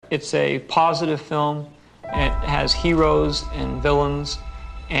it's a positive film. It has heroes and villains,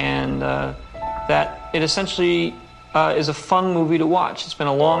 and that it essentially is a fun movie to watch. It's been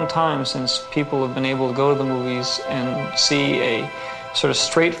a long time since people have been able to go to the movies and see a sort of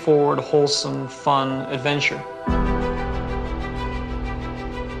straightforward, wholesome, fun adventure.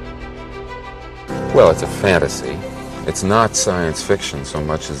 Well, it's a fantasy. It's not science fiction so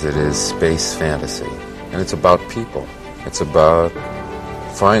much as it is space fantasy. And it's about people. It's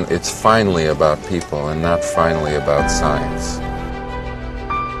finally about people and not finally about science.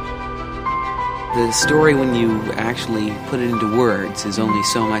 The story, when you actually put it into words, is only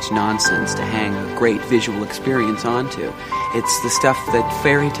so much nonsense to hang a great visual experience onto. It's the stuff that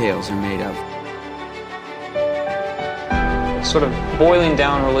fairy tales are made of. Sort of boiling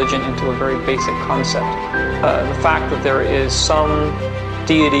down religion into a very basic concept. The fact that there is some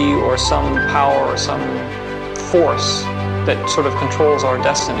deity or some power or some force that sort of controls our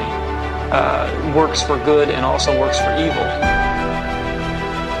destiny works for good and also works for evil.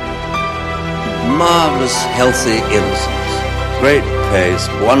 Marvellous, healthy innocence. Great pace,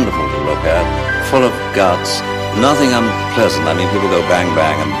 wonderful to look at, full of guts, nothing unpleasant. I mean, people go bang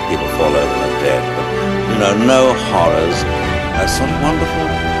bang and people fall over and are dead, but, no horrors. A sort of wonderful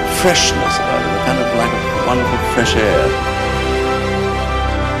freshness about it, kind of like a wonderful fresh air.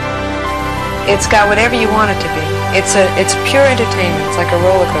 It's got whatever you want it to be. It's pure entertainment. It's like a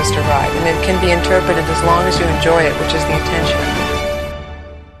roller coaster ride, and it can be interpreted as long as you enjoy it, which is the intention.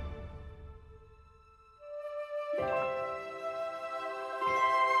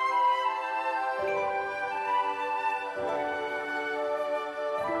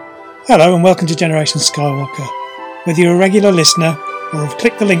 Hello and welcome to Generation Skywalker. Whether you're a regular listener or have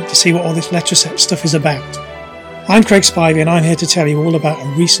clicked the link to see what all this Letraset stuff is about, I'm Craig Spivey and I'm here to tell you all about a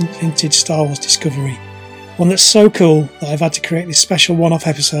recent vintage Star Wars discovery. One that's so cool that I've had to create this special one-off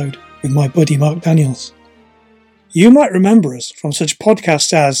episode with my buddy Mark Daniels. You might remember us from such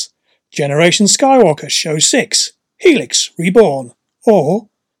podcasts as Generation Skywalker Show 6, Helix Reborn, or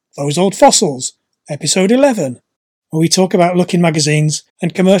Those Old Fossils, Episode 11, where we talk about look-in magazines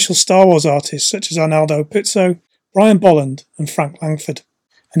and commercial Star Wars artists such as Arnaldo Pizzo, Brian Bolland and Frank Langford.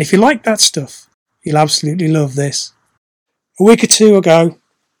 And if you like that stuff, you'll absolutely love this. A week or two ago,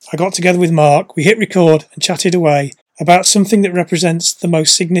 I got together with Mark, we hit record and chatted away about something that represents the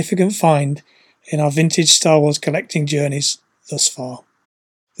most significant find in our vintage Star Wars collecting journeys thus far.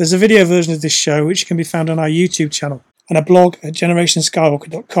 There's a video version of this show which can be found on our YouTube channel and a blog at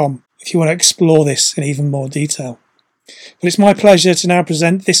generationskywalker.com if you want to explore this in even more detail. But it's my pleasure to now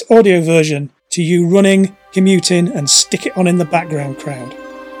present this audio version to you running, commuting and stick it on in the background crowd.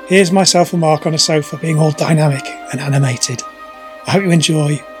 Here's myself and Mark on a sofa being all dynamic and animated. I hope you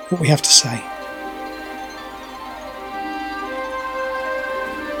enjoy what we have to say.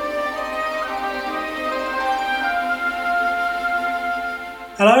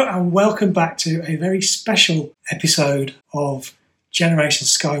 Hello and welcome back to a very special episode of Generation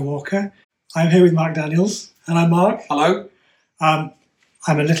Skywalker. I'm here with Mark Daniels. Hello, Mark. Hello. I'm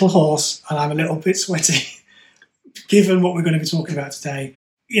a little hoarse and I'm a little bit sweaty, given what we're going to be talking about today.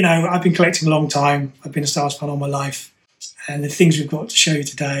 I've been collecting a long time. I've been a Star Wars fan all my life. And the things we've got to show you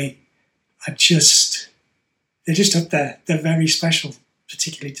today they're just up there. They're very special,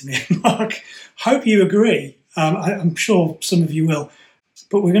 particularly to me and Mark. Hope you agree. I'm sure some of you will.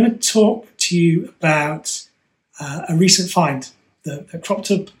 But we're going to talk to you about a recent find that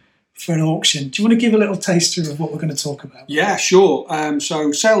cropped up for an auction. Do you want to give a little taster of what we're going to talk about? Yeah, sure.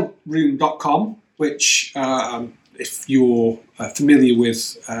 So saleroom.com, which if you're familiar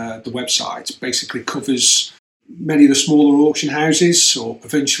with the website, basically covers many of the smaller auction houses or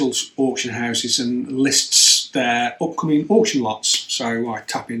provincial auction houses and lists their upcoming auction lots. So I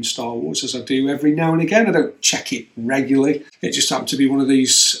tap in Star Wars as I do every now and again. I don't check it regularly. It just happened to be one of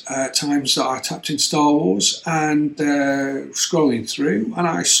these times that I tapped in Star Wars and scrolling through, and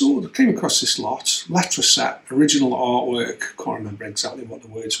I came across this lot, Letraset, original artwork. Can't remember exactly what the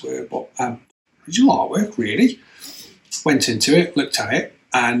words were, but original artwork, really. Went into it, looked at it,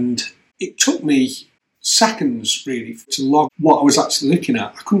 and it took me seconds really to log what I was actually looking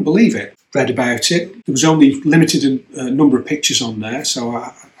at. I couldn't believe it. Read about it. There was only limited number of pictures on there, so I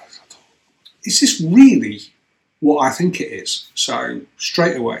thought, is this really what I think it is? So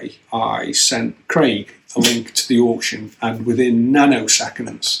straight away I sent Craig a link to the auction, and within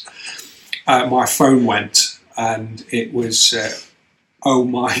nanoseconds my phone went and it was oh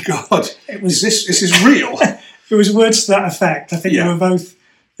my god, this is real. It was words to that effect. I think Yeah. they were both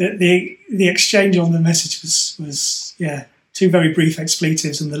the exchange on the message was two very brief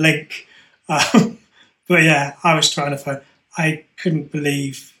expletives and the link. But yeah, I was trying to find. I couldn't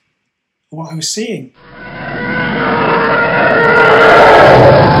believe what I was seeing.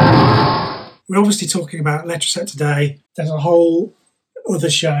 We're obviously talking about Letraset today. There's a whole other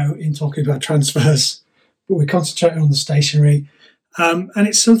show in talking about transfers, but we're concentrating on the stationery. And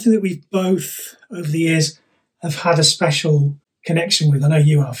it's something that we've both, over the years, have had a special connection with. I know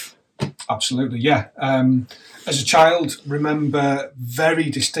you have. Absolutely, yeah. As a child, remember very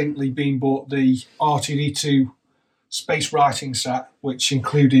distinctly being bought the R2D2 space writing set, which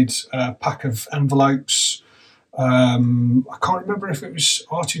included a pack of envelopes. I can't remember if it was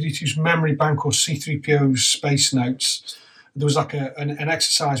R2D2's memory bank or C-3PO's space notes. There was like an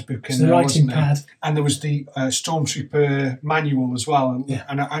exercise book in there, writing wasn't pad. there? And there was the Stormtrooper manual as well. Yeah.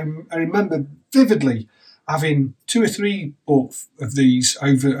 And I remember vividly having 2 or 3 books of these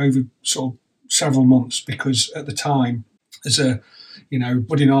over sort of several months, because at the time, as a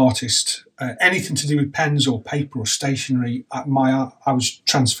budding artist, anything to do with pens or paper or stationery, I was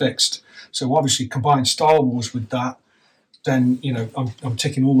transfixed. So obviously combine Star Wars with that, then I'm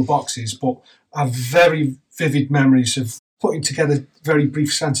ticking all the boxes. But I have very vivid memories of putting together very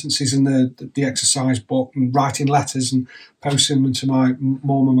brief sentences in the exercise book and writing letters and posting them to my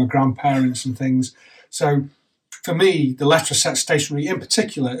mum and my grandparents and things. So for me, the Letraset stationery in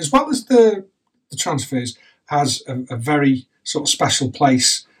particular, as well as the transfers, has a very sort of special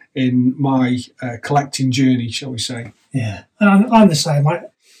place in my collecting journey, shall we say. Yeah, and I'm the same.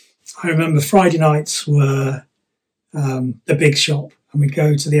 I remember Friday nights were the big shop, and we'd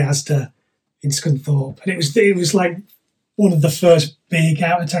go to the Asda in Scunthorpe, and it was like one of the first big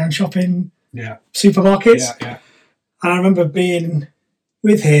out-of-town shopping supermarkets. Yeah. And I remember being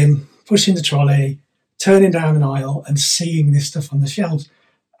with him, pushing the trolley, turning down an aisle and seeing this stuff on the shelves.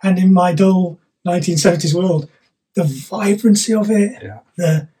 And in my dull 1970s world, the vibrancy of it,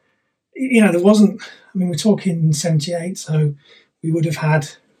 there wasn't, we're talking 78, so we would have had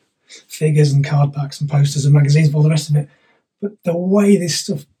figures and card backs and posters and magazines and all the rest of it. But the way this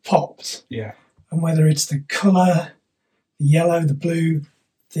stuff popped, and whether it's the colour, the yellow, the blue,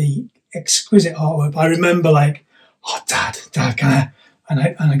 the exquisite artwork. I remember like, Dad, can I? And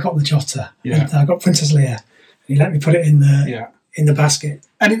I got the Jotter. Yeah. And I got Princess Leia. And he let me put it in the basket.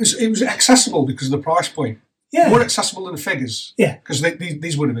 And it was accessible because of the price point. Yeah. More accessible than the figures. Yeah. Because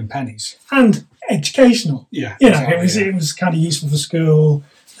these would have been pennies. And educational. Yeah. It was kind of useful for school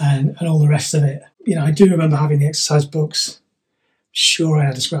and all the rest of it. I do remember having the exercise books. Sure, I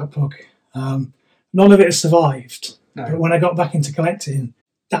had a scrapbook. None of it has survived. No. But when I got back into collecting,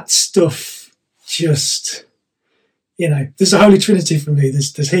 that stuff just, there's a holy trinity for me.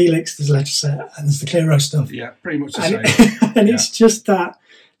 There's Helix, there's Letraset, and there's the Clearo stuff. Yeah, pretty much the same. And it's just that,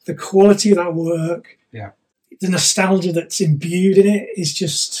 the quality of that work, the nostalgia that's imbued in it is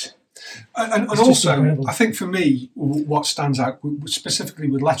just... And also, incredible. I think for me, what stands out, specifically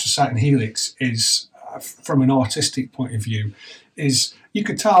with Letraset and Helix, is, from an artistic point of view, is you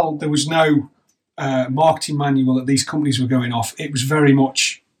could tell there was no marketing manual that these companies were going off. It was very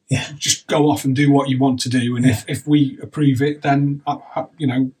much just go off and do what you want to do, and if we approve it, then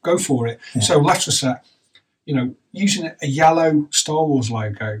go for it. Yeah. So Letraset, using a yellow Star Wars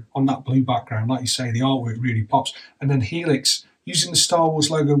logo on that blue background, like you say, the artwork really pops. And then Helix using the Star Wars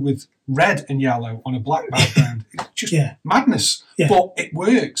logo with red and yellow on a black background, it's just madness. Yeah. But it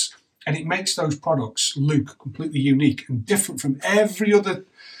works, and it makes those products look completely unique and different from every other.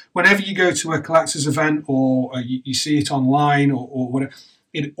 Whenever you go to a collector's event or you see it online or whatever,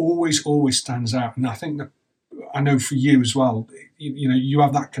 it always stands out. And I think that, I know for you as well, you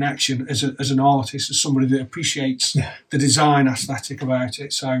have that connection as an artist, as somebody that appreciates the design aesthetic about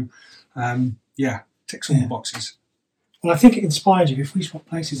it. So, ticks all the boxes. Well, I think it inspired you. If we swap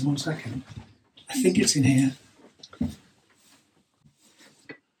places 1 second, I think it's in here.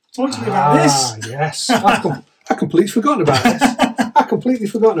 Talk to me about this. Yes. I completely forgotten about this. I completely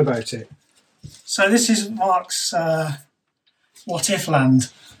forgotten about it. So this is Mark's What If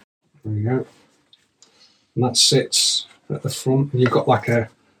Land. There you go. And that sits at the front, and you've got like a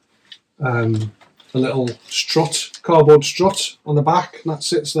little strut, cardboard strut on the back, and that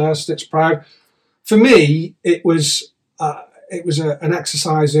sits there, sits proud. For me, it was an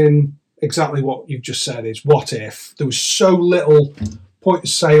exercise in exactly what you've just said. Is what if there was so little point of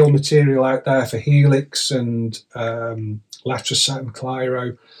sale material out there for Helix and Letraset and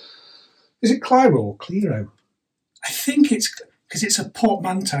Clearo. Is it Clearo or Clearo? I think it's because it's a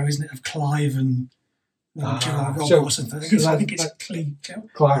portmanteau, isn't it, of Clive and Rob or something. I think it's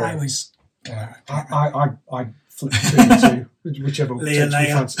Clearo. I flip between the two, whichever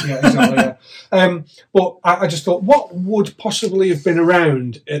fancy. Yeah, exactly. Yeah. But I just thought, what would possibly have been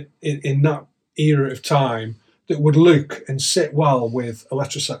around in that era of time that would look and sit well with a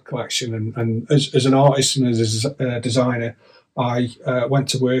Letraset collection. And as an artist and as a designer, I went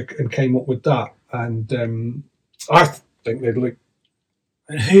to work and came up with that. And I think they'd look.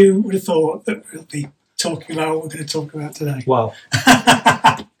 And who would have thought that we'll be talking about what we're going to talk about today? Well,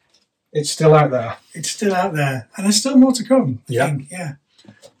 it's still out there. It's still out there. And there's still more to come, I Yeah. think. Yeah.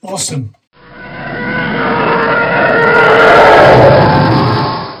 Awesome.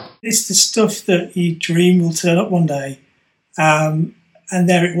 It's the stuff that you dream will turn up one day. And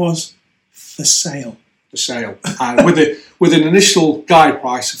there it was, for sale. For sale. And with an initial guide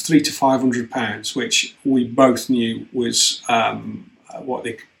price of £300 to £500, which we both knew was what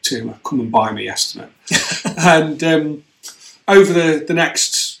they term a come and buy me estimate. And over the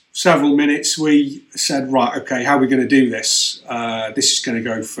next several minutes, we said, right, okay, how are we going to do this? This is going to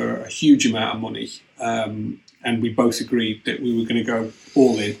go for a huge amount of money. And we both agreed that we were going to go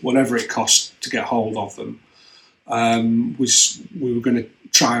all in, whatever it cost to get hold of them. We were going to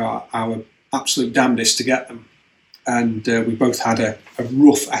try our absolute damnedest to get them. And we both had a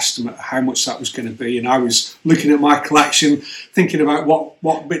rough estimate of how much that was going to be. And I was looking at my collection, thinking about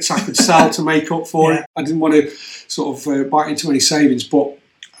what bits I could sell to make up for it. I didn't want to sort of bite into any savings, but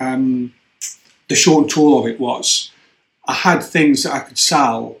the short and tall of it was I had things that I could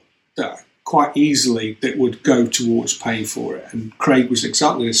sell that quite easily that would go towards paying for it. And Craig was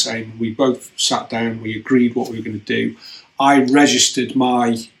exactly the same. We both sat down, we agreed what we were going to do. I registered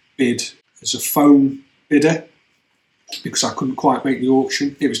my bid as a phone bidder because I couldn't quite make the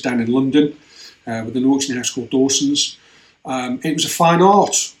auction. It was down in London with an auction house called Dawson's. It was a fine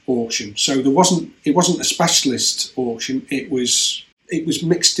art auction, so it wasn't a specialist auction. It was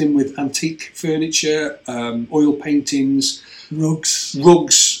mixed in with antique furniture, oil paintings, rugs.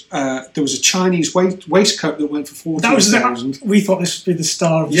 There was a Chinese waistcoat that went for 14,000. We thought this would be the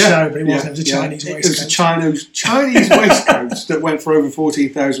star of the show, but it wasn't. It was a Chinese waistcoat. It was a Chinese waistcoat that went for over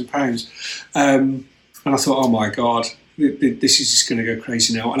 £14,000. And I thought, oh my God, this is just going to go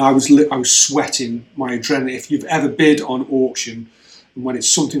crazy now. And I was sweating my adrenaline. If you've ever bid on auction, and when it's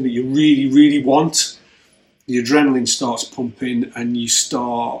something that you really, really want, the adrenaline starts pumping and you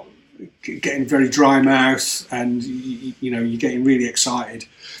start getting very dry mouth and you're getting really excited.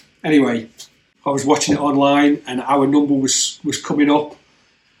 Anyway, I was watching it online and our number was coming up,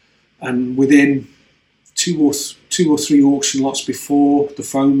 and within two or three auction lots before the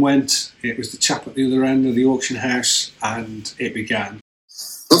phone went, it was the chap at the other end of the auction house, and it began.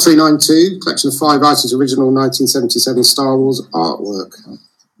 Lot 392, collection of 5 items, original 1977 Star Wars artwork.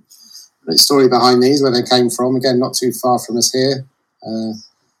 Great story behind these, where they came from. Again, not too far from us here. The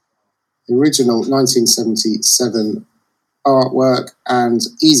original 1977 artwork, and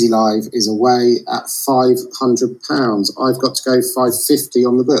Easy Live is away at £500. I've got to go £550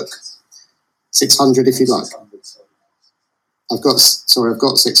 on the book. 600 if you'd like. I've got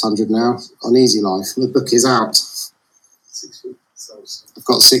 600 now on Easy Life. The book is out. I've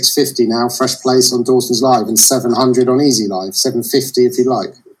got 650 now, fresh place on Dawson's Live, and 700 on Easy Life. 750 if you'd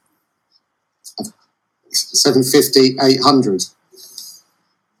like. 750, 800.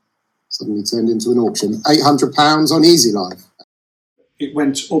 Suddenly turned into an auction. £800 on Easy Life. It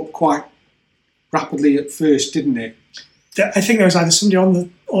went up quite rapidly at first, didn't it? I think there was either somebody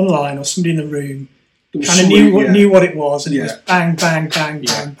online or somebody in the room kind of knew what it was, and it was bang, bang, bang,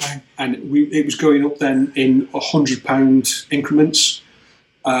 bang, bang. And it was going up then in £100 increments,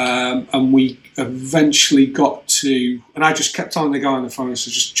 and we eventually got to, and I just kept telling the guy on the phone,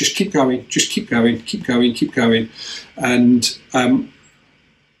 so just keep going, keep going, and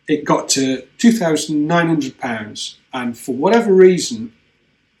it got to £2,900, and for whatever reason,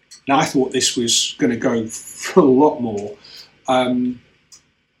 and I thought this was going to go for a lot more,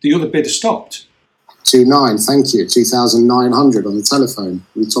 the other bidder stopped. 2,900, thank you. 2,900 on the telephone.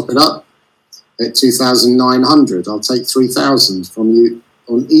 We top it up at 2,900. I'll take 3,000 from you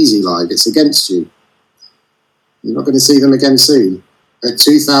on Easy Live. It's against you. You're not going to see them again soon. At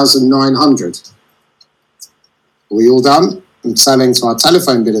 2,900. Are we all done? I'm selling to our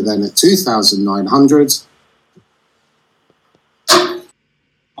telephone bidder then at 2,900.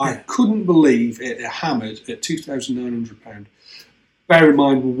 I couldn't believe it hammered at £2,900. Bear in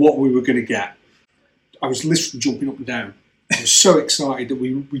mind what we were going to get. I was literally jumping up and down. I was so excited that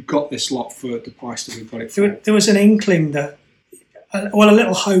we got this lot for the price that we got it for. There was an inkling that, a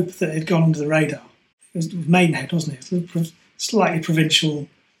little hope that it had gone under the radar. It was Maidenhead, wasn't it? Slightly provincial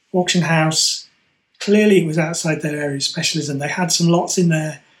auction house. Clearly it was outside their area of specialism. They had some lots in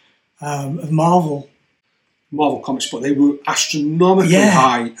there of Marvel Comics, but they were astronomically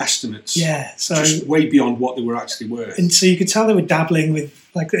high estimates. Yeah, so just way beyond what they were actually worth. And so you could tell they were dabbling with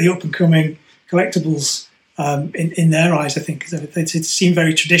like the up and coming collectibles in their eyes, I think, because it seemed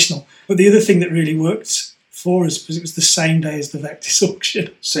very traditional. But the other thing that really worked for us was it was the same day as the Vectis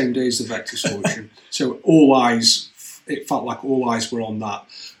auction. Same day as the Vectis auction. So it felt like all eyes were on that.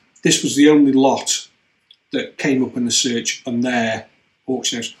 This was the only lot that came up in the search on their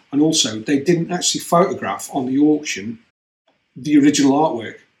auction house. And also, they didn't actually photograph on the auction the original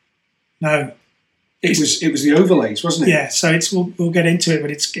artwork. No. It was the overlays, wasn't it? Yeah, so we'll get into it,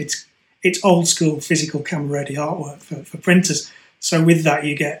 but it's old school physical camera ready artwork for printers. So with that,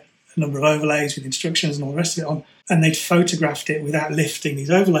 you get a number of overlays with instructions and all the rest of it on, and they'd photographed it without lifting these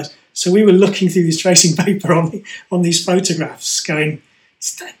overlays. So we were looking through this tracing paper on these photographs, going,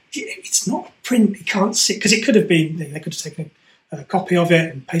 it's not a print. You can't see, because it could have been. They could have taken a copy of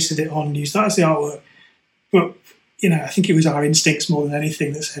it and pasted it on and used that as the artwork. But I think it was our instincts more than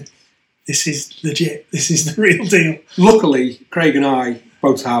anything that said, this is legit. This is the real deal. Luckily, Craig and I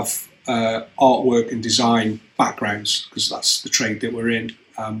both have artwork and design backgrounds, because that's the trade that we're in.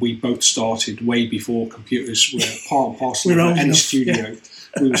 We both started way before computers were part and parcel of any studio. Yeah.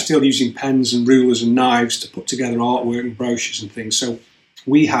 We were still using pens and rulers and knives to put together artwork and brochures and things. So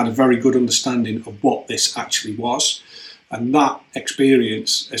we had a very good understanding of what this actually was. And that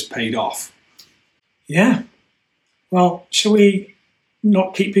experience has paid off. Yeah. Well, shall we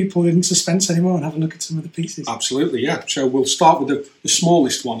not keep people in suspense anymore and have a look at some of the pieces? Absolutely, yeah. So we'll start with the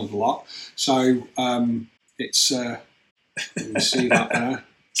smallest one of the lot. So it's... you can see that there.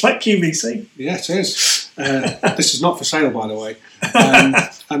 It's like QVC. Yeah, it is. This is not for sale, by the way.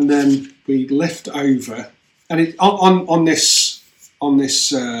 And then we lift over, and on this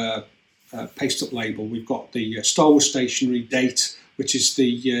paste-up label, we've got the Star Wars stationery date, which is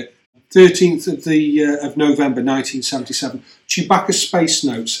the 13th of November 1977. Chewbacca Space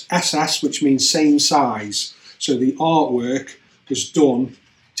Notes SS, which means same size. So the artwork was done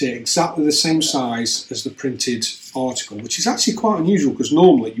to exactly the same size as the printed article, which is actually quite unusual, because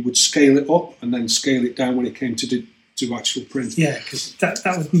normally you would scale it up and then scale it down when it came to actual print. Yeah, because that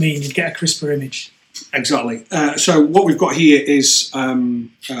would mean you'd get a crisper image. Exactly. So what we've got here is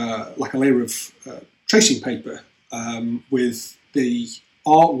like a layer of tracing paper with the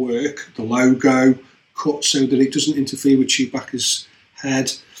artwork, the logo, cut so that it doesn't interfere with Chewbacca's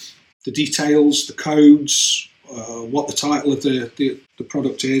head, the details, the codes, what the title of the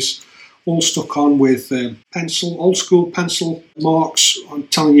product is, all stuck on with pencil, old school pencil marks. I'm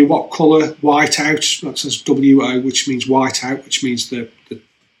telling you what colour, white out, that says WO, which means white out, which means the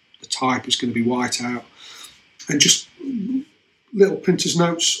type is going to be white out, and just little printer's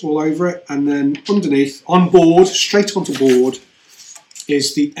notes all over it. And then underneath, on board, straight onto board,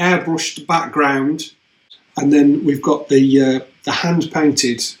 is the airbrushed background, and then we've got the hand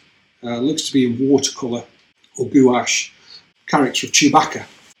painted, looks to be in watercolour or gouache, character of Chewbacca,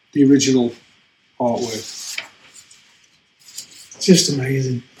 the original artwork. Just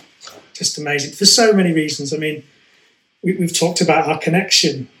amazing. Just amazing. For so many reasons. I mean, we've talked about our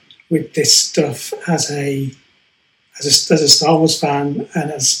connection with this stuff as a Star Wars fan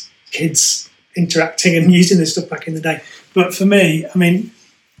and as kids interacting and using this stuff back in the day. But for me, I mean,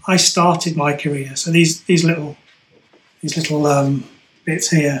 I started my career. So these little bits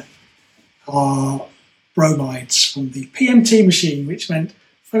here are bromides from the PMT machine, which meant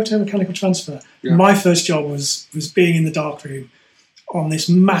photomechanical transfer. Yeah. My first job was being in the darkroom on this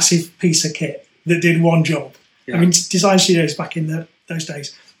massive piece of kit that did one job. Yeah. I mean, design studios back in those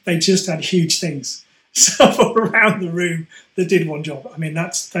days, they just had huge things so around the room that did one job. I mean,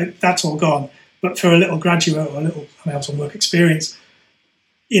 that's all gone. But for a little graduate or a little amount of work experience,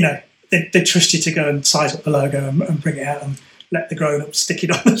 they trust you to go and size up the logo and bring it out and let the grown-up stick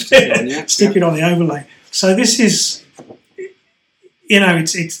it on the stick it on the overlay. So this is,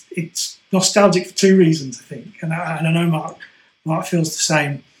 it's nostalgic for two reasons, I think, and I know Mark feels the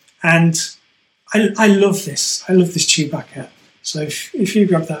same. And I love this. I love this Chewbacca. So if you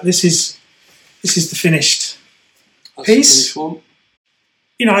grab that, this is the finished piece. The finished one.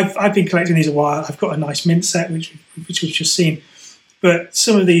 I've been collecting these a while. I've got a nice mint set, which we've just seen. But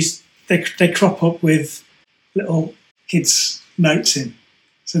some of these, they crop up with little kids' notes in.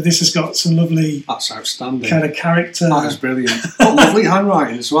 So this has got some lovely... That's outstanding. ...kind of character. That is brilliant. Lovely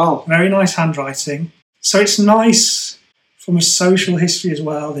handwriting as well. Very nice handwriting. So it's nice from a social history as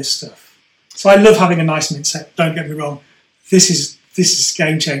well, this stuff. So I love having a nice mint set, don't get me wrong. This is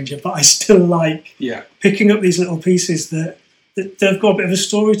game changer, but I still like picking up these little pieces that they've got a bit of a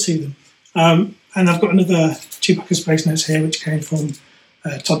story to them. And I've got another Chewbacca Space Notes here, which came from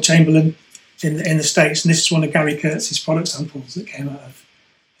Todd Chamberlain in the States, and this is one of Gary Kurtz's product samples that came out of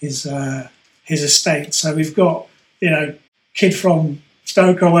his estate. So we've got, kid from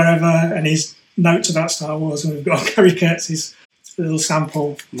Stoke or wherever, and he's notes about Star Wars, and we've got Gary Kurtz's little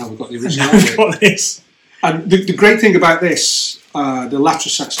sample. Now we've got the And original. now we've got this. And the great thing about this, the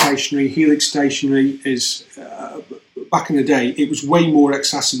Letraset stationery, Helix stationery, is back in the day, it was way more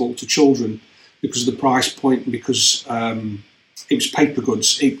accessible to children because of the price point and because it was paper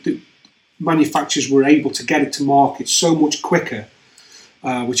goods. The manufacturers were able to get it to market so much quicker,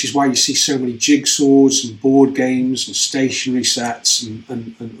 which is why you see so many jigsaws and board games and stationery sets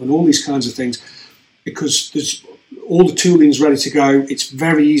and all these kinds of things, because there's all the tooling's ready to go. It's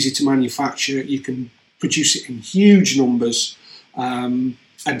very easy to manufacture. You can produce it in huge numbers and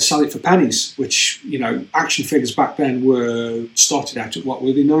sell it for pennies, which, you know, action figures back then started out at what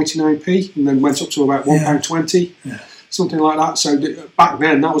were they, 99p, and then went up to about £1.20, something like that. So back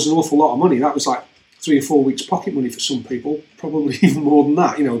then that was an awful lot of money. That was like 3 or 4 weeks pocket money for some people, probably even more than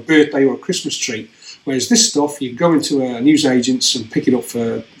that, you know, a birthday or a Christmas treat. Whereas this stuff, you can go into a newsagent's and pick it up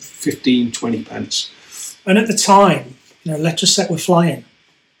for 15, 20 pence. And at the time, you know, Letraset were flying.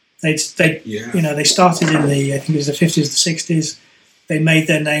 They you know, they started in the, I think it was the 50s, the 60s. They made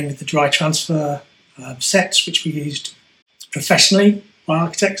their name with the dry transfer sets, which were used professionally by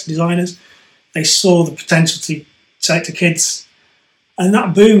architects and designers. They saw the potential to take to kids, and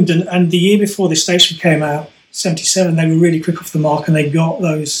that boomed. And the year before this station came out, 77, they were really quick off the mark, and they got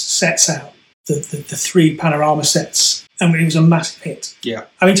those sets out, the 3 panorama sets, and it was a massive hit. Yeah.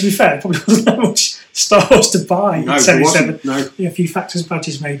 I mean, to be fair, there probably wasn't that much Star Wars to buy in 77. No. Yeah, a few factors,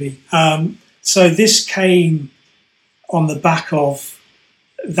 badges maybe. So this came on the back of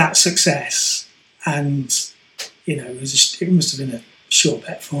that success, and, you know, it must have been a sure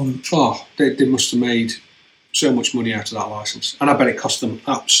bet for them. Oh, they must have made so much money out of that license, and I bet it cost them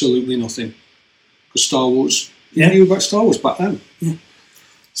absolutely nothing, because Star Wars, you knew about Star Wars back then. Yeah.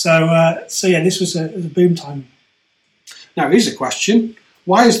 So yeah, this was a boom time. Now here's a question: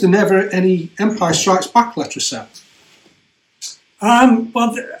 why is there never any Empire Strikes Back Letraset?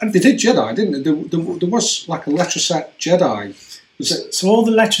 Well, they did Jedi, didn't they? There was like a Letraset Jedi. So all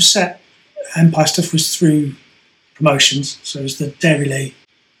the Letraset Empire stuff was through promotions. So it was the Dairy,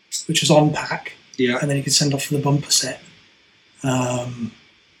 which was on pack, and then you could send off for the bumper set. And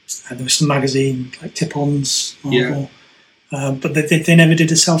there was some magazine like Tip-Ons, Marvel, but they never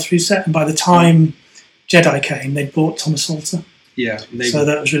did a sell-through set. And by the time Jedi came, they bought Thomas Salter. Yeah, so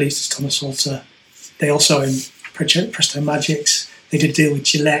that was released as Thomas Salter. They also owned Presto Magics. They did a deal with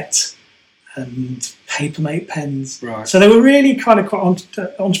Gillette and Papermate pens. Right. So they were really kind of quite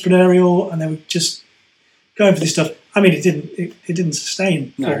entrepreneurial, and they were just going for this stuff. I mean, it didn't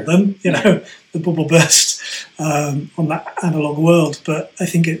sustain for them, you know, the bubble burst on that analog world. But I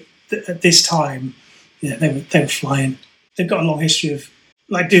think at this time, yeah, they were flying. They've got a long history of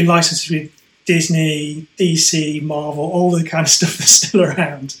like doing licenses with Disney, DC, Marvel, all the kind of stuff that's still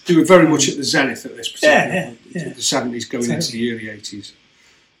around. They were very much at the zenith at this particular point, the 70s going into the early 80s.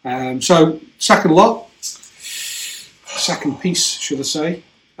 So, second lot, second piece, should I say.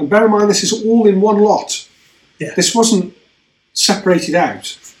 And bear in mind, this is all in one lot. Yeah. This wasn't separated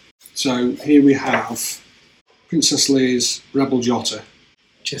out. So, here we have Princess Leia's Rebel Jotter.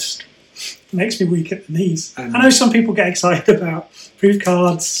 Just makes me weak at the knees. I know some people get excited about proof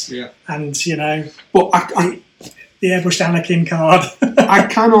cards and, you know, but the airbrushed Anakin card. I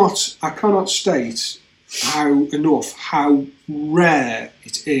cannot state how rare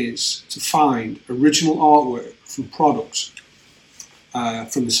it is to find original artwork from products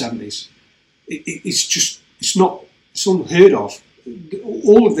from the 70s. It's unheard of.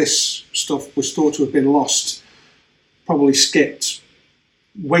 All of this stuff was thought to have been lost, probably skipped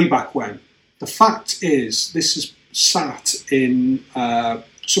way back when. The fact is, this is sat in,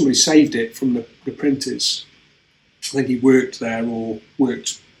 somebody saved it from the printers. I think he worked there or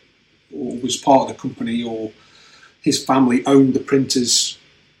was part of the company, or his family owned the printers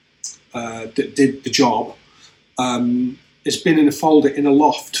that did the job. It's been in a folder in a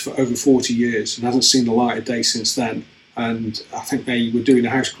loft for over 40 years and hasn't seen the light of day since then. And I think they were doing a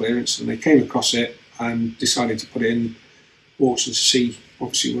house clearance and they came across it and decided to put it in auction to see,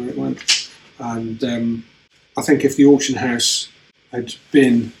 obviously, where it went. And I think if the auction house had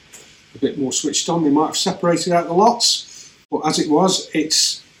been a bit more switched on, they might have separated out the lots. But as it was,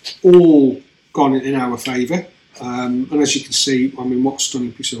 it's all gone in our favour. And as you can see, I mean, what a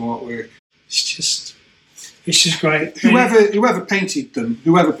stunning piece of artwork! It's just great. Whoever painted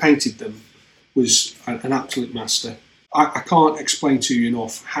them was an absolute master. I can't explain to you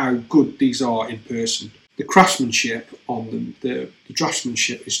enough how good these are in person. The craftsmanship on them, the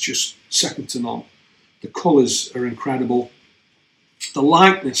draftsmanship is just second to none. The colours are incredible. The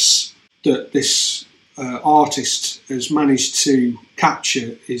likeness that this artist has managed to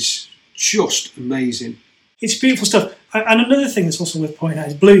capture is just amazing. It's beautiful stuff. And another thing that's also worth pointing out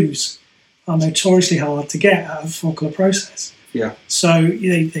is blues are notoriously hard to get out of full colour process. Yeah. So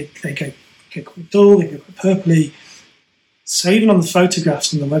they get quite dull, they get quite purpley. So even on the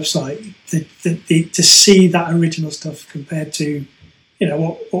photographs on the website, to see that original stuff compared to, you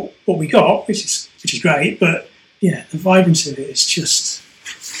know, what we got, which is great, but yeah, the vibrancy of it is just,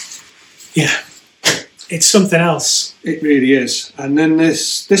 yeah, it's something else. It really is. And then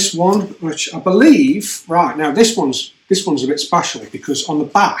this one, which I believe, right now, this one's a bit special because on the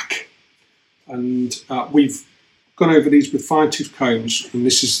back, and we've gone over these with fine-tooth combs, and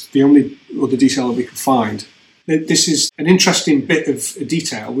this is the only other detail that we could find. This is an interesting bit of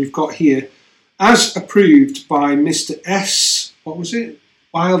detail we've got here. As approved by Mr. S. What was it?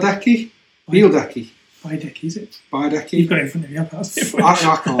 Bieldecke? Bieldecke, is it? Bieldecke. You've got it in front of you. I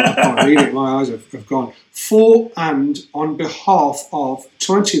can't read it. My eyes have gone. For and on behalf of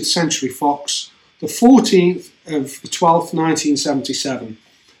 20th Century Fox, the 14th of the 12th, 1977.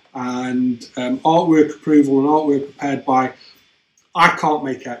 And artwork approval and artwork prepared by, I can't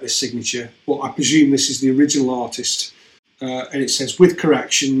make out this signature, but I presume this is the original artist. And it says, with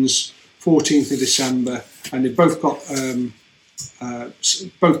corrections, 14th of December. And they've both got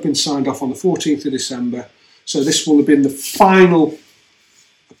both been signed off on the 14th of December. So this will have been the final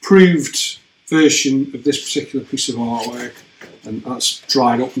approved version of this particular piece of artwork. And that's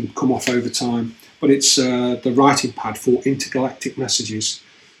dried up and come off over time. But it's the writing pad for Intergalactic Messages.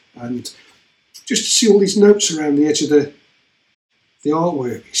 And just to see all these notes around the edge of the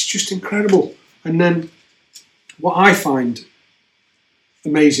artwork, it's just incredible. And then what I find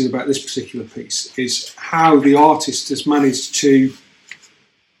amazing about this particular piece is how the artist has managed to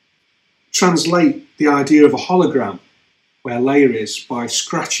translate the idea of a hologram where Leia is by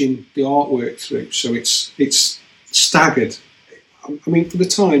scratching the artwork through. So it's staggered. I mean, for the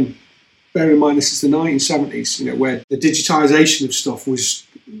time, bear in mind this is the 1970s, you know, where the digitisation of stuff was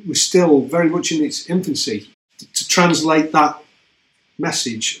still very much in its infancy. To translate that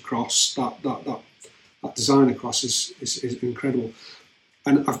message across, that design across is incredible.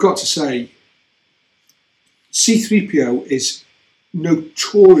 And I've got to say, C-3PO is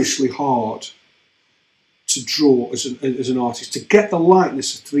notoriously hard to draw as an artist. To get the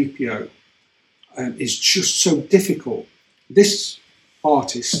likeness of 3PO is just so difficult. This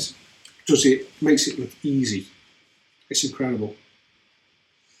artist makes it look easy. It's incredible.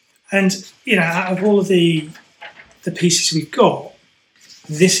 And, you know, out of all of the pieces we've got,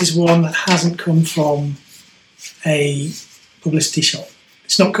 this is one that hasn't come from a publicity shot.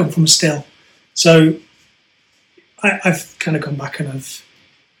 It's not come from a still. So I've kind of gone back and I've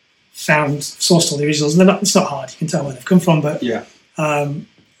sourced all the originals, and it's not hard. You can tell where they've come from, but yeah.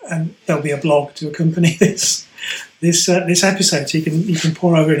 And there'll be a blog to accompany this episode, so you can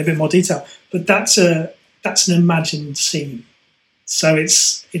pour over it in a bit more detail. But that's an imagined scene, so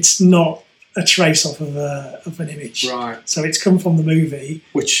it's not a trace off of an image. Right. So it's come from the movie.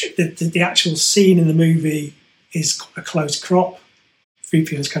 Which the actual scene in the movie is a close crop.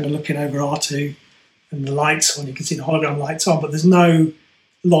 3PO is kind of looking over R2, and the lights on. You can see the hologram lights on, but there's no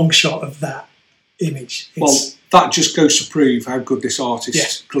long shot of that image. Well, that just goes to prove how good this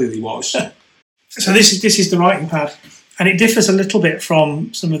artist clearly was. So this is the writing pad, and it differs a little bit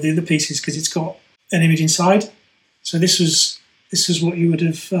from some of the other pieces because it's got an image inside. So this was what you would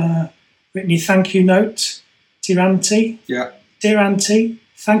have written your thank you note, dear Auntie. Yeah. Dear Auntie,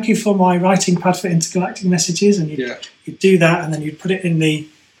 thank you for my writing pad for Intergalactic Messages, and you'd do that, and then you'd put it in the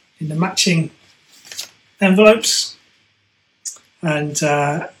matching envelopes, and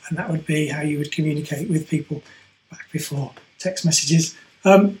that would be how you would communicate with people back before text messages.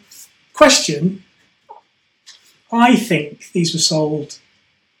 Question: I think these were sold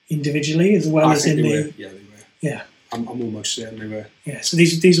individually as well as in the. Yeah, they were. Yeah, I'm almost certain they were. Yeah, so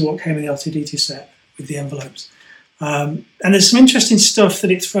these are what came in the R2-D2 set with the envelopes. And there's some interesting stuff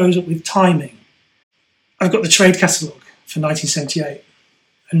that it throws up with timing. I've got the trade catalogue for 1978,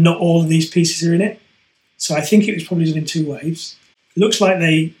 and not all of these pieces are in it. So I think it was probably done in two waves. It looks like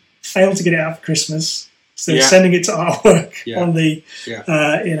they failed to get it out for Christmas, so they're sending it to artwork on the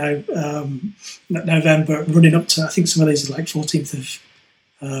November, running up to, I think some of these are like 14th of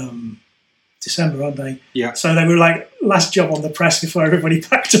December, aren't they? Yeah. So they were like last job on the press before everybody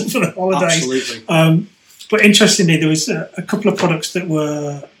packed up for the holidays. Absolutely. But interestingly, there was a couple of products that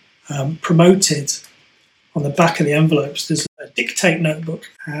were promoted on the back of the envelopes. There's a dictate notebook,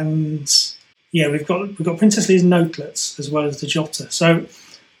 and we've got Princess Leia's notelets as well as the jotter. So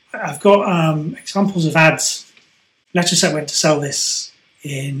I've got examples of ads. Letraset went to sell this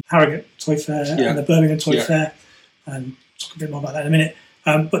in Harrogate Toy Fair and the Birmingham Toy Fair, and talk a bit more about that in a minute.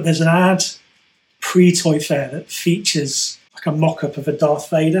 But there's an ad pre-Toy Fair that features like a mock-up of a Darth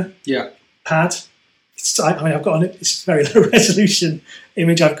Vader pad. I've got it's a very low resolution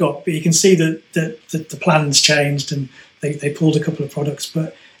image I've got, but you can see that the plans changed and they pulled a couple of products.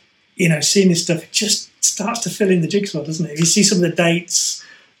 But seeing this stuff, it just starts to fill in the jigsaw, doesn't it? You see some of the dates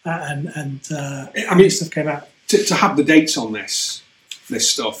and stuff came out. To have the dates on this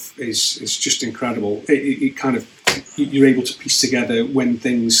stuff is just incredible. It kind of, you're able to piece together when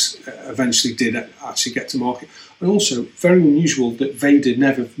things eventually did actually get to market. And also, very unusual that Vader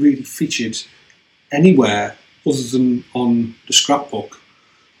never really featured anywhere other than on the scrapbook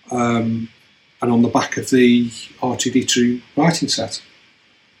and on the back of the R2-D2 writing set.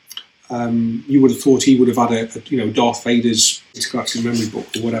 You would have thought he would have had a Darth Vader's intergalactic memory book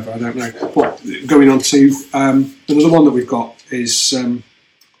or whatever, I don't know. But going on to another one that we've got is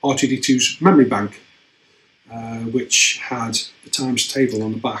R2-D2's memory bank, which had the times table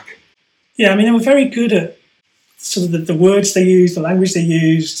on the back. Yeah, I mean, they were very good at sort of the words they used, the language they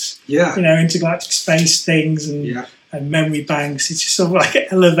used, intergalactic space things and memory banks. It's just sort of like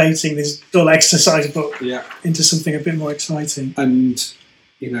elevating this dull exercise book into something a bit more exciting. And,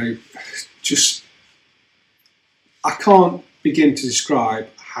 just, I can't begin to describe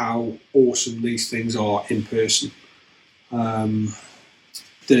how awesome these things are in person.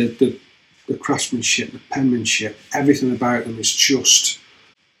 The craftsmanship, the penmanship, everything about them is just...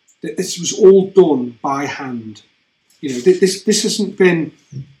 This was all done by hand. This hasn't been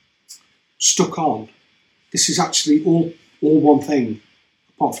stuck on. This is actually all one thing.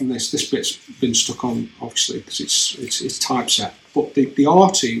 Apart from this bit's been stuck on, obviously, because it's typeset. But the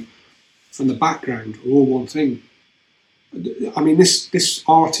R2 and the background are all one thing. I mean, this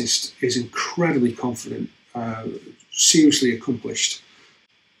artist is incredibly confident, seriously accomplished,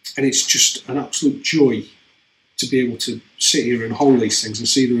 and it's just an absolute joy to be able to sit here and hold these things and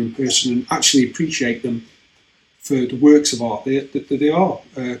see them in person and actually appreciate them for the works of art that they are,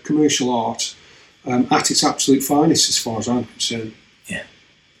 commercial art at its absolute finest, as far as I'm concerned. Yeah,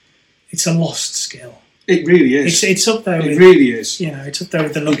 it's a lost skill. It really is. It's up there. It really is. It's up there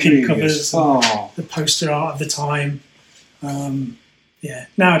with the looking covers, the poster art of the time.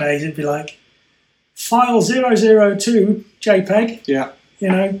 Nowadays it'd be like file 002 JPEG. Yeah.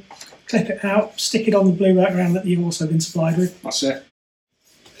 Clip it out, stick it on the blue background that you've also been supplied with. That's it.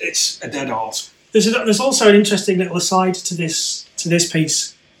 It's a dead art. There's also an interesting little aside to this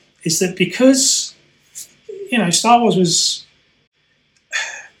piece, is that because Star Wars was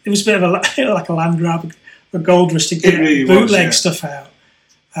a bit of a land grab, a gold rush to get really bootleg stuff out,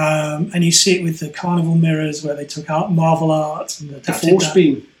 and you see it with the Carnival mirrors where they took out Marvel art and the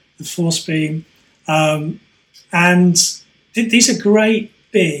Force Beam, and these are great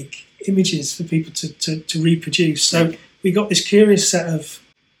big images for people to reproduce. So we got this curious set of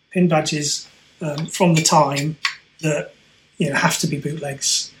pin badges from the time that have to be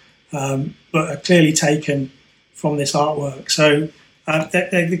bootlegs, but are clearly taken from this artwork. So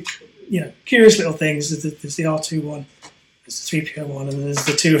they're curious little things. There's the R2 one, there's the 3PO one, and there's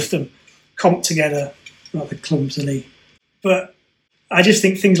the two of them comped together rather clumsily. But I just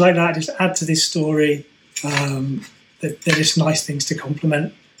think things like that just add to this story. They're just nice things to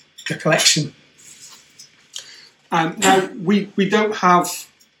complement the collection. Now, we don't have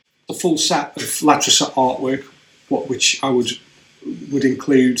the full set of Letraset artwork, which I would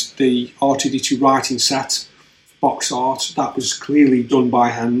include the R2-D2 writing set, box art. That was clearly done by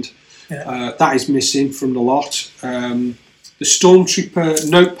hand. Yeah. That is missing from the lot. The Stormtrooper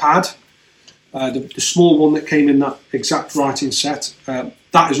notepad, the small one that came in that exact writing set,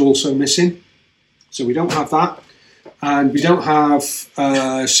 that is also missing. So we don't have that. And we don't have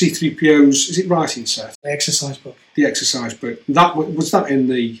C-3PO's, is it writing set? The exercise book. The exercise book. Was that in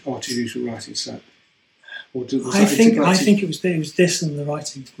the R2-D2 writing set? Or I think it was this and the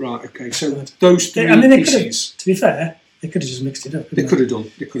writing. Right, okay. So those three pieces... To be fair, they could have just mixed it up. They could have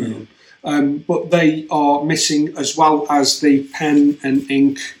done. But they are missing, as well as the pen and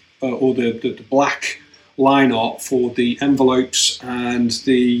ink, or the black line art for the envelopes and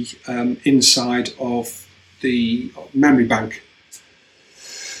the inside of the memory bank.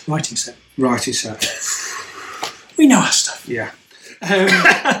 Writing set. We know our stuff. Yeah.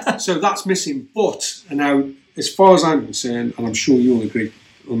 So that's missing. But now, as far as I'm concerned, and I'm sure you'll agree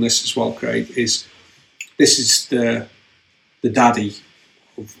on this as well, Craig, this is the daddy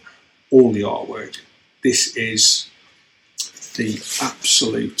of all the artwork. This is the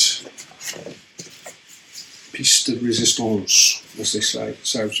absolute piece de resistance, as they say.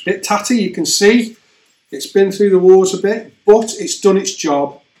 So it's a bit tatty, you can see. It's been through the wars a bit, but it's done its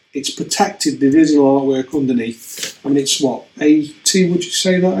job. It's protected the original artwork underneath. I mean, it's what, A2 quality would you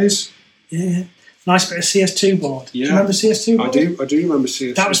say that is? Yeah. Nice bit of CS2 board. Yeah. Do you remember CS2 board? I do remember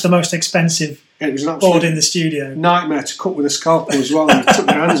CS2. That was the most expensive it was an board in the studio. Nightmare to cut with a scalpel as well, and you took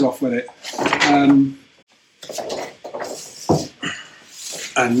your hands off with it.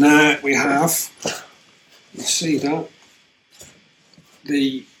 And there we have, you see that,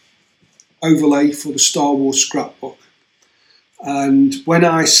 the overlay for the Star Wars scrapbook. And when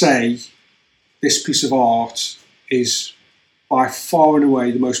I say this piece of art is by far and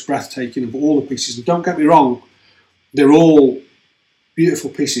away the most breathtaking of all the pieces, and don't get me wrong, they're all beautiful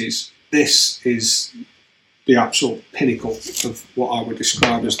pieces. This is the absolute pinnacle of what I would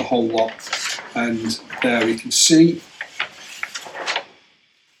describe as the whole lot. And there we can see,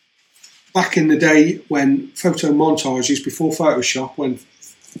 back in the day when photo montages, before Photoshop, when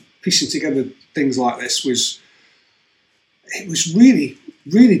piecing together things like this was really,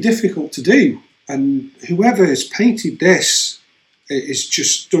 really difficult to do. And whoever has painted this has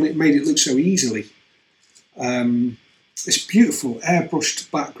just done it, made it look so easily. It's beautiful,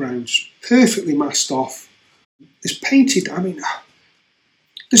 airbrushed backgrounds, perfectly masked off. It's painted, I mean,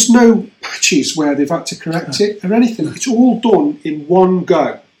 there's no patches where they've had to correct it or anything. It's all done in one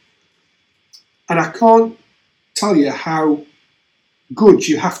go. And I can't tell you how good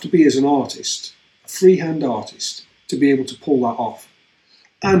you have to be as an artist, a freehand artist, to be able to pull that off.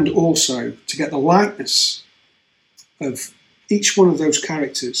 And also to get the likeness of each one of those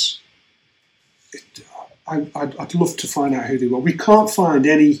characters. I'd love to find out who they were. We can't find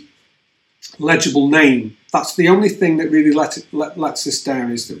any legible name. That's the only thing that really lets us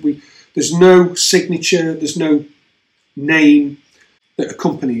down, is that there's no signature, there's no name that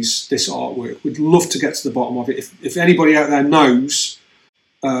accompanies this artwork. We'd love to get to the bottom of it. If anybody out there knows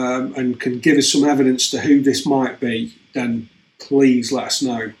and can give us some evidence to who this might be, then please let us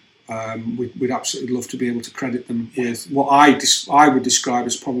know. We'd absolutely love to be able to credit them with what I would describe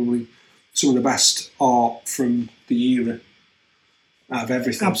as probably some of the best art from the era, out of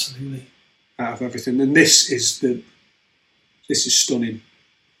everything. Absolutely. Out of everything. And this is stunning.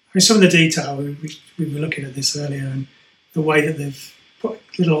 I mean, some of the detail, we were looking at this earlier, and the way that they've put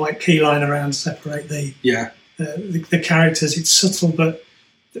a little like key line around to separate the characters. It's subtle, but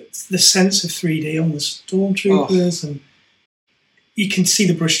the sense of 3D on the stormtroopers, and you can see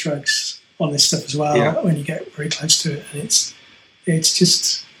the brushstrokes on this stuff as well when you get very close to it, and it's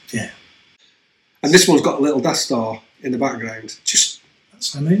just And this one's got a little Death Star in the background.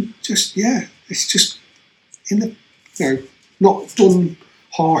 That's what I mean. It's just in the not done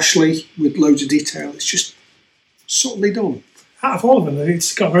harshly with loads of detail. It's just subtly done. Out of all of them,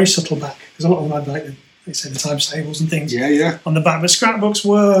 it's got a very subtle back, because a lot of them had like the times tables and things on the back. But scrapbooks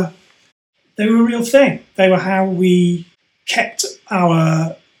were a real thing. They were how we kept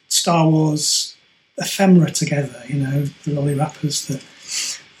our Star Wars ephemera together. The lolly wrappers, the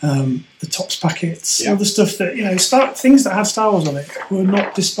Topps packets, all the stuff that things that had Star Wars on it were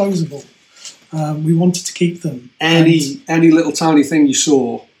not disposable. We wanted to keep them. Any little tiny thing you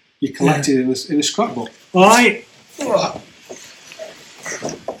saw, you collected in a scrapbook. Well, I've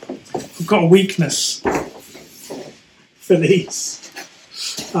got a weakness for these.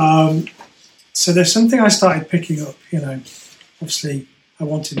 So there's something I started picking up. Obviously I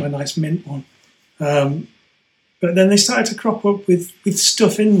wanted my nice mint one. But then they started to crop up with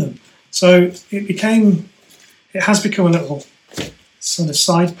stuff in them. So it has become a little sort of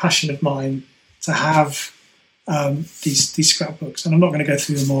side passion of mine to have these scrapbooks. And I'm not going to go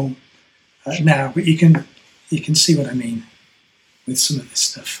through them all now, but you can see what I mean with some of this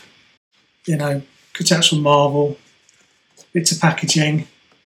stuff. Cutouts from Marvel, bits of packaging.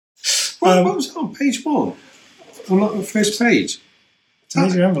 What was that on page 1? On the first page?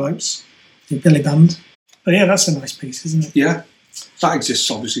 There's your envelopes, your Billy Band. But yeah, that's a nice piece, isn't it? Yeah, that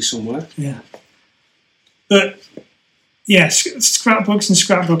exists obviously somewhere. Yeah. But yeah, scrapbooks and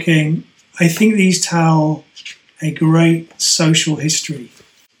scrapbooking, I think these tell a great social history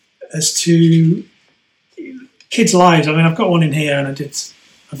as to kids' lives. I mean, I've got one in here, and I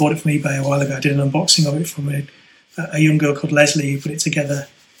bought it from eBay a while ago. I did an unboxing of it from a young girl called Leslie who put it together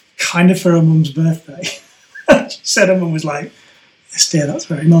kind of for her mum's birthday. She said her mum was like, "Yes, dear, that's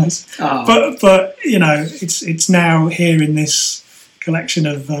very nice." Oh. But it's now here in this collection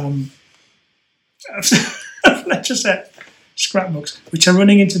of Lecture Set scrapbooks, which are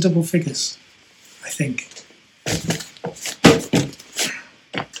running into double figures, I think.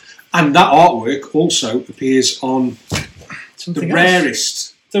 And that artwork also appears on Something the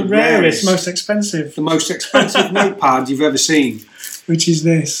rarest, most expensive notepad you've ever seen, which is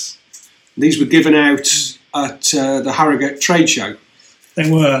this. These were given out at the Harrogate trade show. They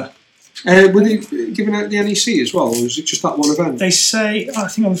were. Were they giving out the NEC as well, or was it just that one event? They say, I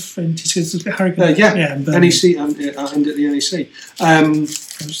think I'm referring to it's Harry Potter. Yeah, NEC and at the NEC.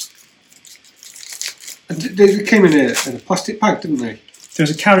 They came in a plastic bag, didn't they? There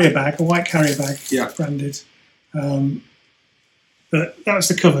was a carrier bag, a white carrier bag, yeah, branded. But that was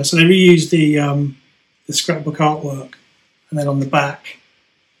the cover. So they reused the scrapbook artwork, and then on the back,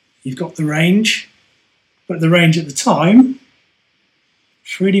 you've got the range. But the range at the time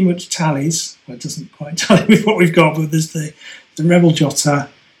pretty much tallies. Well, it doesn't quite tally with what we've got, but there's the Rebel Jotter,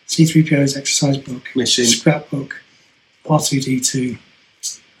 C-3PO's exercise book, missing scrapbook, R2-D2,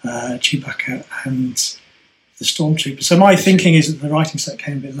 Chewbacca, and the Stormtrooper. So my thinking is that the writing set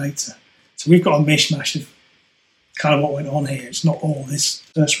came a bit later. So we've got a mishmash of kind of what went on here. It's not all this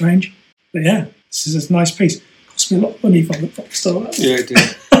first range. But yeah, this is a nice piece. It cost me a lot of money if I look at the store. Yeah, it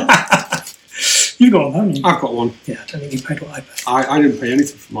did. You've got one, haven't you? I've got one. Yeah, I don't think you paid what I paid. I didn't pay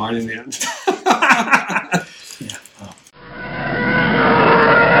anything for mine in the end. Yeah. Oh.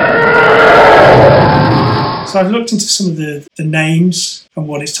 So I've looked into some of the names and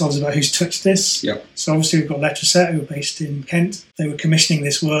what it tells us about who's touched this. Yep. So obviously we've got Letraset, who are based in Kent. They were commissioning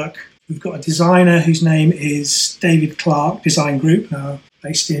this work. We've got a designer whose name is David Clark Design Group, now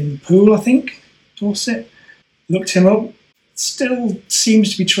based in Poole, I think, Dorset. Looked him up. Still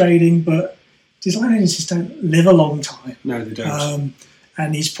seems to be trading, but design agencies don't live a long time. No, they don't.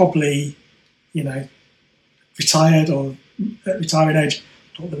 And he's probably, retired or at retiring age.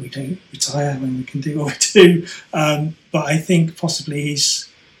 Not that we don't retire when we can do what we do, but I think possibly he's,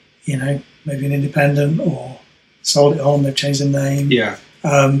 maybe an independent or sold it on. They've changed the name. Yeah.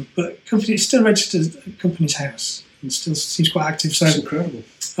 But it's still registered at Company's House and still seems quite active. So it's incredible.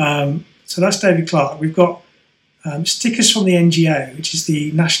 So that's David Clark. We've got stickers from the NGO, which is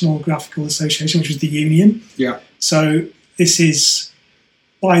the National Graphical Association, which is the union. Yeah. So this is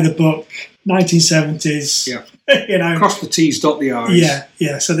by the book, 1970s. Yeah. Cross the T's, dot the I's. Yeah,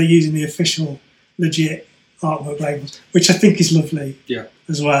 yeah. So they're using the official, legit artwork labels, which I think is lovely. Yeah.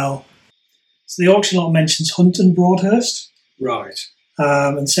 As well. So the auction lot mentions Hunt and Broadhurst. Right.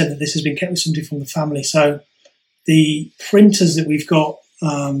 And said that this has been kept with somebody from the family. So the printers that we've got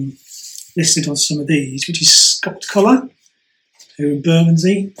listed on some of these, which is Scott Colour, who are in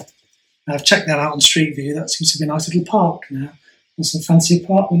Bermondsey. I've checked that out on Street View. That seems to be a nice little park now, with some fancy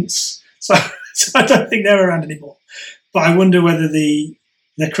apartments. So I don't think they're around anymore. But I wonder whether the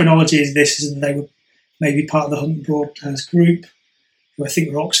chronology is this, is that they were maybe part of the Hunt and Broadhurst group, who I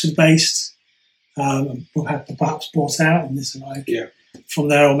think were Oxford-based, and had perhaps bought out and this arrived from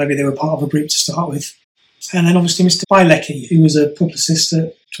there, or maybe they were part of a group to start with. And then obviously Mr. Bilecki, who was a publicist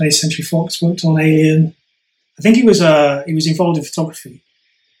at 20th Century Fox, worked on Alien. I think he was involved in photography.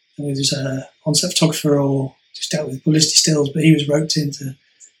 He was a concept photographer or just dealt with publicity stills, but he was roped into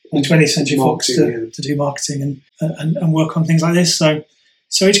 20th Century Fox to do marketing and work on things like this. So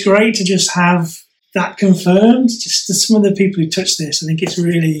it's great to just have that confirmed. Just some of the people who touched this, I think it's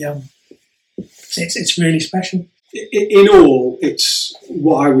really it's really special. In all, it's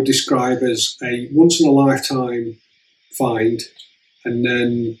what I would describe as a once-in-a-lifetime find, and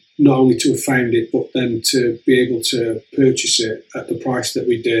then not only to have found it, but then to be able to purchase it at the price that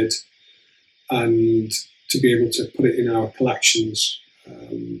we did, and to be able to put it in our collections.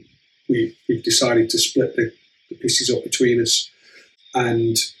 We've decided to split the pieces up between us,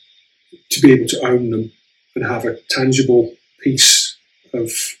 and to be able to own them and have a tangible piece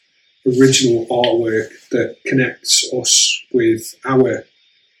of original artwork that connects us with our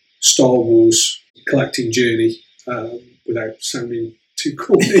Star Wars collecting journey, without sounding too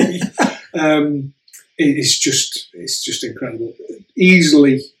corny. It's just incredible.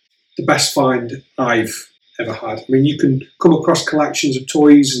 Easily the best find I've ever had. I mean, you can come across collections of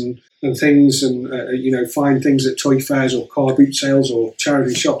toys and things, and find things at toy fairs or car boot sales or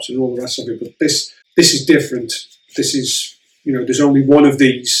charity shops and all the rest of it. But this is different. This is, there's only one of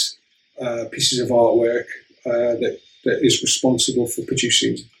these pieces of artwork that is responsible for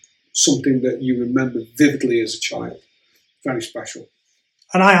producing something that you remember vividly as a child. Very special.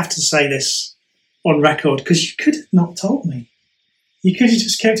 And I have to say this on record, because you could have not told me. You could have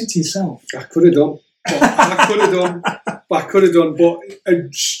just kept it to yourself. I could have done.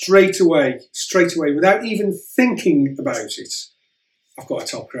 But straight away, without even thinking about it, I've got to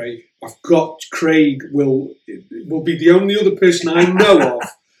tell Craig. Craig will be the only other person I know of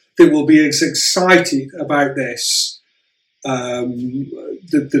that will be as excited about this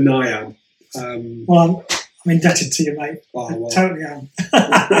than I am. Well, I'm indebted to you, mate. Oh, well. I totally am.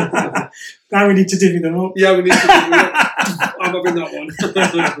 Now we need to divvy them up. Yeah, we need to divvy them up. I'm having that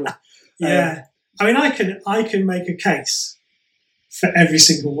one. Yeah. I mean, I can make a case for every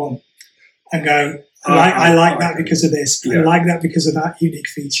single one. and go, I like that because of this. I like that because of that unique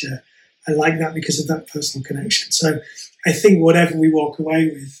feature. I like that because of that personal connection. So I think whatever we walk away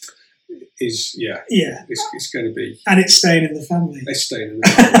with is it's going to be, and it's staying in the family. It's staying in the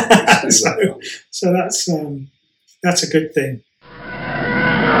family. So that's a good thing.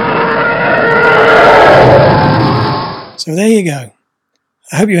 So there you go.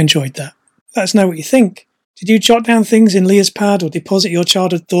 I hope you enjoyed that. Let us know what you think. Did you jot down things in Leah's pad or deposit your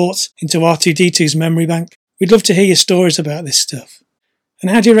childhood thoughts into R2D2's memory bank? We'd love to hear your stories about this stuff.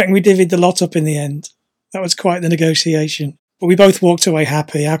 And how do you reckon we divvied the lot up in the end? That was quite the negotiation. But we both walked away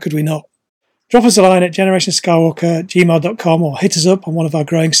happy. How could we not? Drop us a line at generationskywalker@gmail.com or hit us up on one of our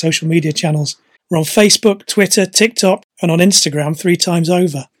growing social media channels. We're on Facebook, Twitter, TikTok, and on Instagram 3 times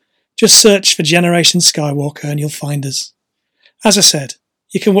over. Just search for Generation Skywalker and you'll find us. As I said,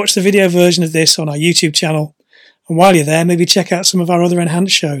 you can watch the video version of this on our YouTube channel, and while you're there, maybe check out some of our other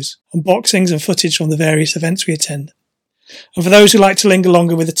enhanced shows, unboxings and footage from the various events we attend. And for those who like to linger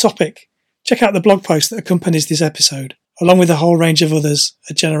longer with the topic, check out the blog post that accompanies this episode, along with a whole range of others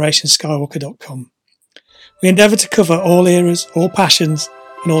at generationskywalker.com. We endeavour to cover all eras, all passions,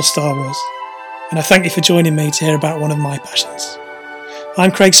 and all Star Wars. And I thank you for joining me to hear about one of my passions.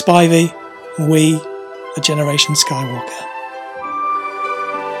 I'm Craig Spivey, and we are Generation Skywalker.